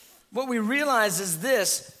 What we realize is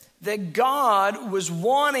this, that God was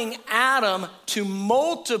wanting Adam to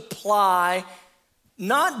multiply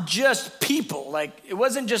not just people. Like, it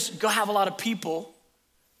wasn't just go have a lot of people.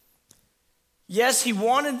 Yes, he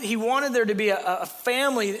wanted there to be a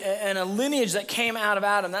family and a lineage that came out of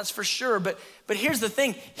Adam, that's for sure. But here's the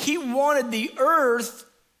thing. He wanted the earth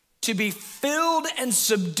to be filled and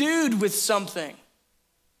subdued with something.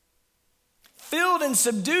 Filled and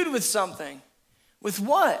subdued with something. With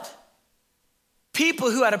what? People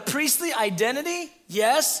who had a priestly identity,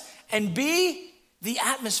 yes, and B, the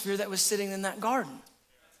atmosphere that was sitting in that garden.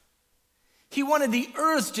 He wanted the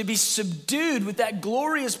earth to be subdued with that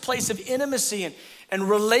glorious place of intimacy and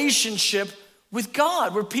relationship with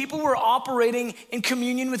God, where people were operating in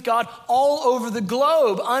communion with God all over the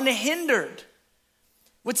globe, unhindered.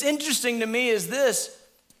 What's interesting to me is this,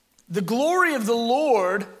 the glory of the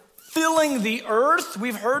Lord filling the earth.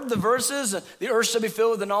 We've heard the verses, the earth shall be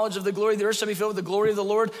filled with the knowledge of the glory, the earth shall be filled with the glory of the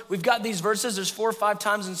Lord. We've got these verses, there's 4 or 5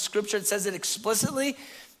 times in scripture it says it explicitly.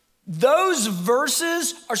 those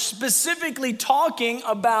verses are specifically talking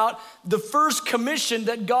about the first commission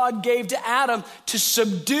that God gave to Adam to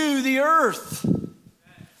subdue the earth.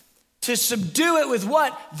 To subdue it with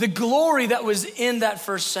what? The glory that was in that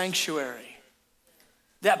first sanctuary.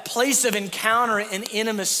 That place of encounter and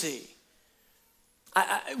intimacy.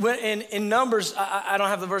 In Numbers, I don't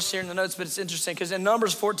have the verse here in the notes, but it's interesting because in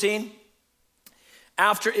Numbers 14,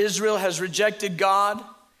 after Israel has rejected God,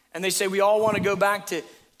 and they say, we all want to go back to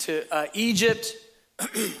Egypt.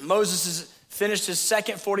 Moses has finished his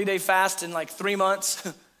second 40-day fast in like 3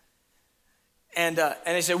 months. and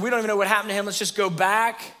they say, we don't even know what happened to him. Let's just go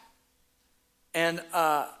back. And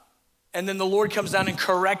then the Lord comes down and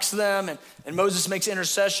corrects them. And Moses makes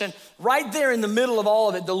intercession. Right there in the middle of all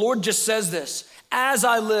of it, the Lord just says this: as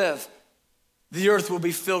I live, the earth will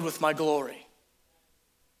be filled with my glory.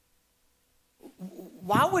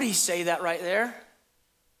 Why would he say that right there?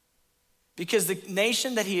 Because the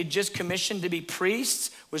nation that he had just commissioned to be priests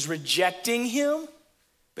was rejecting him.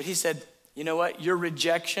 But he said, you know what? Your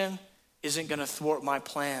rejection isn't going to thwart my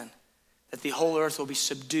plan. That the whole earth will be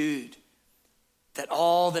subdued. That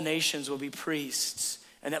all the nations will be priests.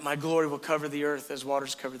 And that my glory will cover the earth as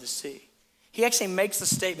waters cover the sea. He actually makes the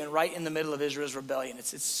statement right in the middle of Israel's rebellion.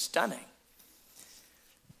 It's stunning.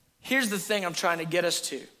 Here's the thing I'm trying to get us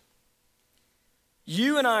to.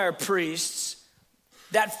 You and I are priests.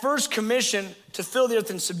 That first commission to fill the earth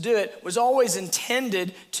and subdue it was always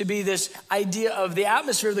intended to be this idea of the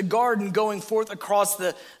atmosphere of the garden going forth across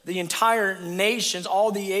the entire nations,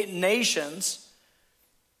 all the 8 nations.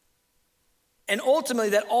 And ultimately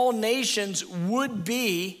that all nations would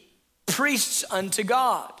be priests unto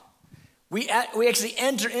God. We actually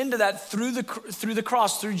enter into that through the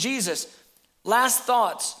cross, through Jesus. Last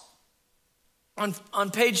thoughts.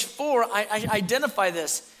 On page 4, I identify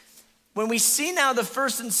this. When we see now the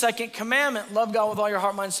first and second commandment, love God with all your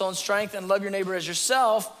heart, mind, soul, and strength, and love your neighbor as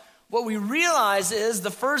yourself, what we realize is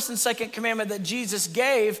the first and second commandment that Jesus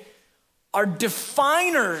gave are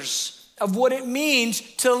definers of what it means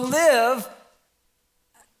to live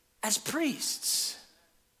as priests.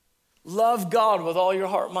 Love God with all your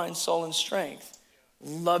heart, mind, soul, and strength.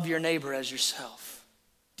 Love your neighbor as yourself.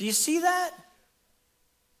 Do you see that?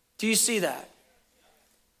 Do you see that?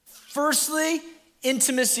 Firstly,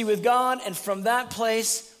 intimacy with God, and from that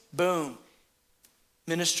place, boom,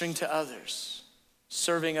 ministering to others,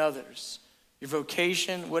 serving others. Your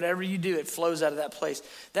vocation, whatever you do, it flows out of that place.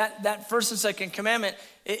 That first and second commandment,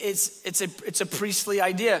 it's a priestly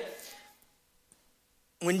idea.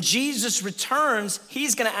 When Jesus returns,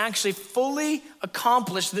 he's going to actually fully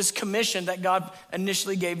accomplish this commission that God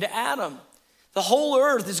initially gave to Adam. The whole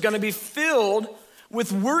earth is going to be filled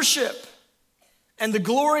with worship. And the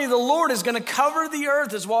glory of the Lord is going to cover the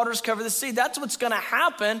earth as waters cover the sea. That's what's going to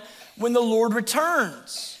happen when the Lord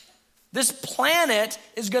returns. This planet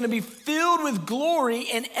is going to be filled with glory,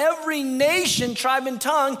 and every nation, tribe, and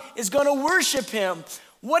tongue is going to worship him.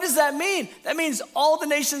 What does that mean? That means all the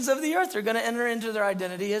nations of the earth are going to enter into their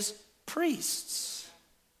identity as priests.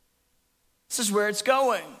 This is where it's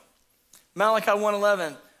going. Malachi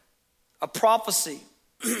 1:11, a prophecy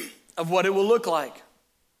of what it will look like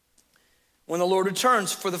when the Lord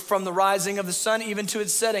returns. From the rising of the sun even to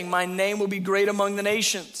its setting, my name will be great among the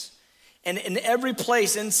nations. And in every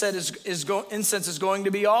place incense is going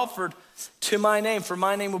to be offered to my name, for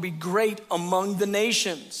my name will be great among the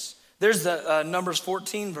nations. There's the Numbers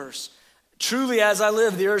 14 verse. Truly as I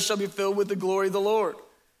live, the earth shall be filled with the glory of the Lord.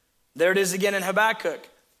 There it is again in Habakkuk,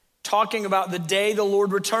 talking about the day the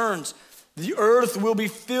Lord returns. The earth will be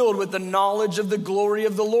filled with the knowledge of the glory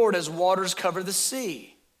of the Lord as waters cover the sea.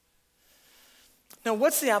 Now,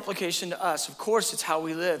 what's the application to us? Of course, it's how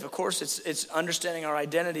we live. Of course, it's understanding our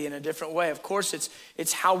identity in a different way. Of course,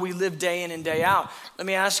 it's how we live day in and day out. Let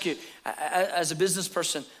me ask you, as a business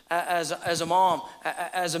person, as a mom,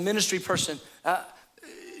 as a ministry person,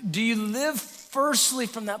 do you live firstly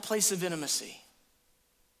from that place of intimacy?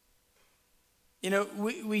 You know,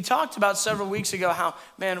 we talked about several weeks ago how,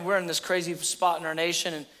 man, we're in this crazy spot in our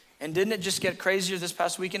nation, and didn't it just get crazier this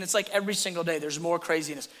past weekend? It's like every single day there's more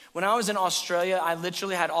craziness. When I was in Australia, I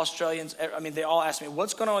literally had Australians, they all asked me,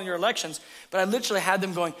 what's going on in your elections? But I literally had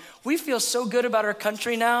them going, we feel so good about our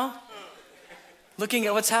country now, looking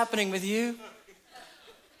at what's happening with you.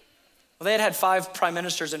 Well, they had 5 prime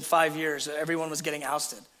ministers in 5 years. Everyone was getting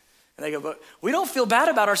ousted. And they go, but we don't feel bad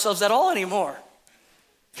about ourselves at all anymore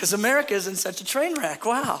because America is in such a train wreck.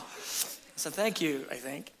 Wow. So thank you, I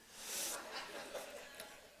think.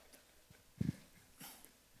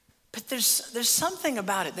 But there's something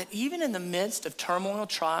about it that even in the midst of turmoil,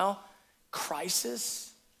 trial,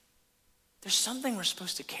 crisis, there's something we're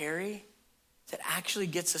supposed to carry that actually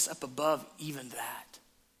gets us up above even that.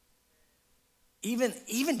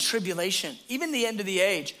 Even tribulation, even the end of the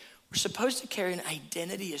age, we're supposed to carry an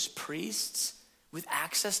identity as priests with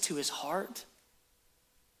access to his heart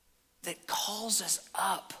that calls us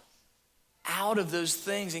up out of those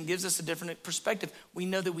things and gives us a different perspective. We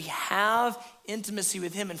know that we have intimacy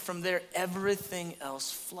with him, and from there, everything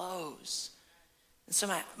else flows. And so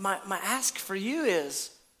my ask for you is,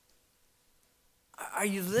 are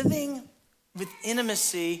you living with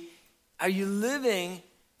intimacy? Are you living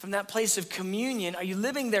from that place of communion? Are you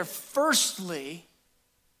living there firstly?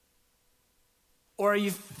 Or are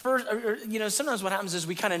you first, sometimes what happens is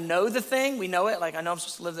we kind of know the thing, we know it, like I know I'm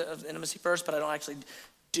supposed to live the intimacy first, but I don't actually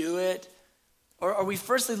do it. Or are we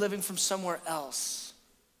firstly living from somewhere else?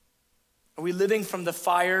 Are we living from the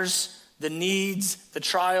fires, the needs, the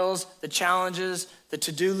trials, the challenges, the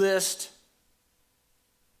to-do list?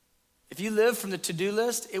 If you live from the to-do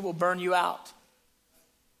list, it will burn you out.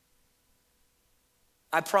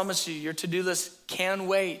 I promise you, your to-do list can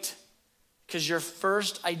wait because your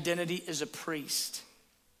first identity is a priest.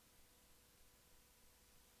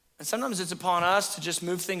 And sometimes it's upon us to just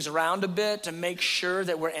move things around a bit to make sure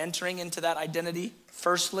that we're entering into that identity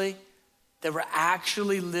firstly, that we're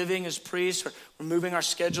actually living as priests, or we're moving our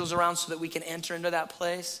schedules around so that we can enter into that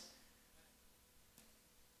place.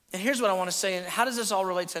 And here's what I want to say, and how does this all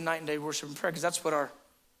relate to night and day worship and prayer? Because that's what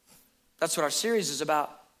our series is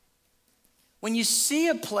about. When you see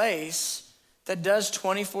a place that does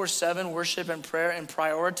 24/7 worship and prayer and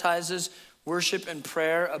prioritizes worship and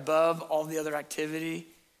prayer above all the other activity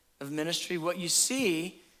of ministry, what you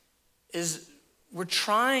see is we're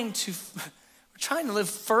trying to live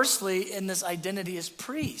firstly in this identity as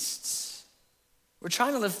priests. We're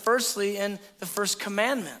trying to live firstly in the first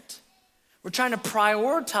commandment. We're trying to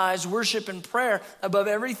prioritize worship and prayer above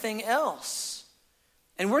everything else.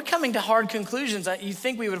 And we're coming to hard conclusions. You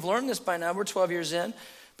think we would have learned this by now. We're 12 years in.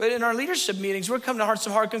 But in our leadership meetings, we're coming to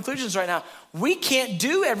some hard conclusions right now. We can't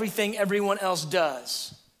do everything everyone else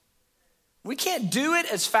does. We can't do it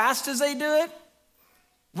as fast as they do it.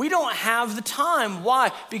 We don't have the time.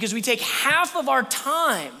 Why? Because we take half of our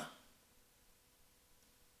time.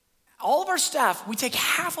 All of our staff, we take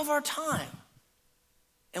half of our time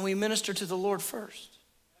and we minister to the Lord first.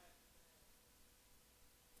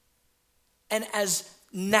 And as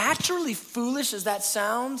naturally foolish as that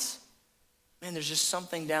sounds, man, there's just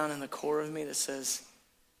something down in the core of me that says,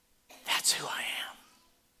 that's who I am.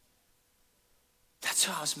 That's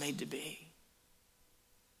who I was made to be.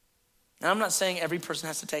 Now, I'm not saying every person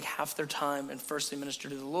has to take half their time and firstly minister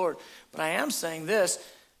to the Lord, but I am saying this,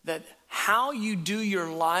 that how you do your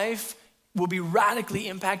life will be radically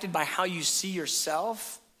impacted by how you see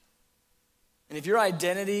yourself. And if your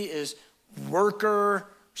identity is worker,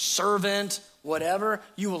 servant, whatever,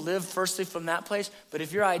 you will live firstly from that place. But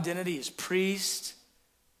if your identity is priest,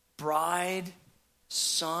 bride,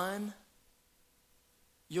 son,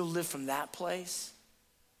 you'll live from that place.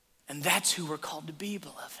 And that's who we're called to be,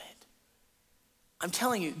 beloved. I'm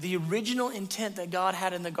telling you, the original intent that God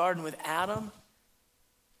had in the garden with Adam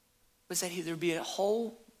was that there would be a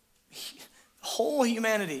whole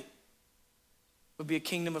humanity would be a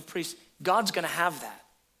kingdom of priests. God's going to have that.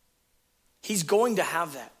 He's going to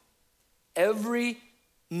have that. Every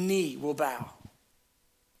knee will bow.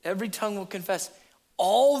 Every tongue will confess.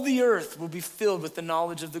 All the earth will be filled with the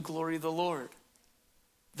knowledge of the glory of the Lord.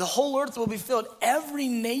 The whole earth will be filled. Every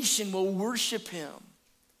nation will worship him.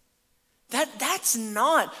 That's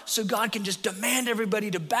not so God can just demand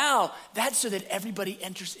everybody to bow. That's so that everybody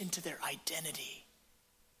enters into their identity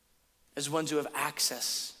as ones who have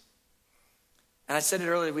access. And I said it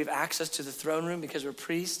earlier, we have access to the throne room because we're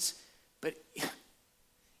priests. But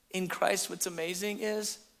in Christ, what's amazing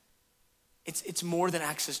is it's more than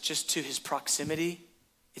access just to his proximity.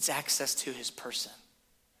 It's access to his person.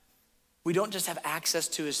 We don't just have access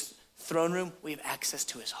to his throne room, we have access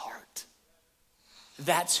to his heart.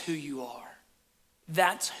 That's who you are.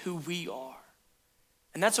 That's who we are.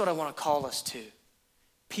 And that's what I want to call us to.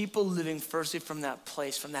 People living firstly from that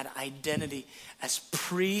place, from that identity as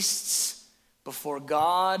priests before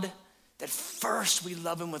God, that first we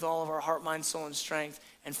love him with all of our heart, mind, soul, and strength,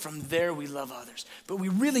 and from there we love others. But we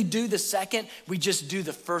really do the second, we just do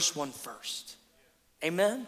the first one first. Amen?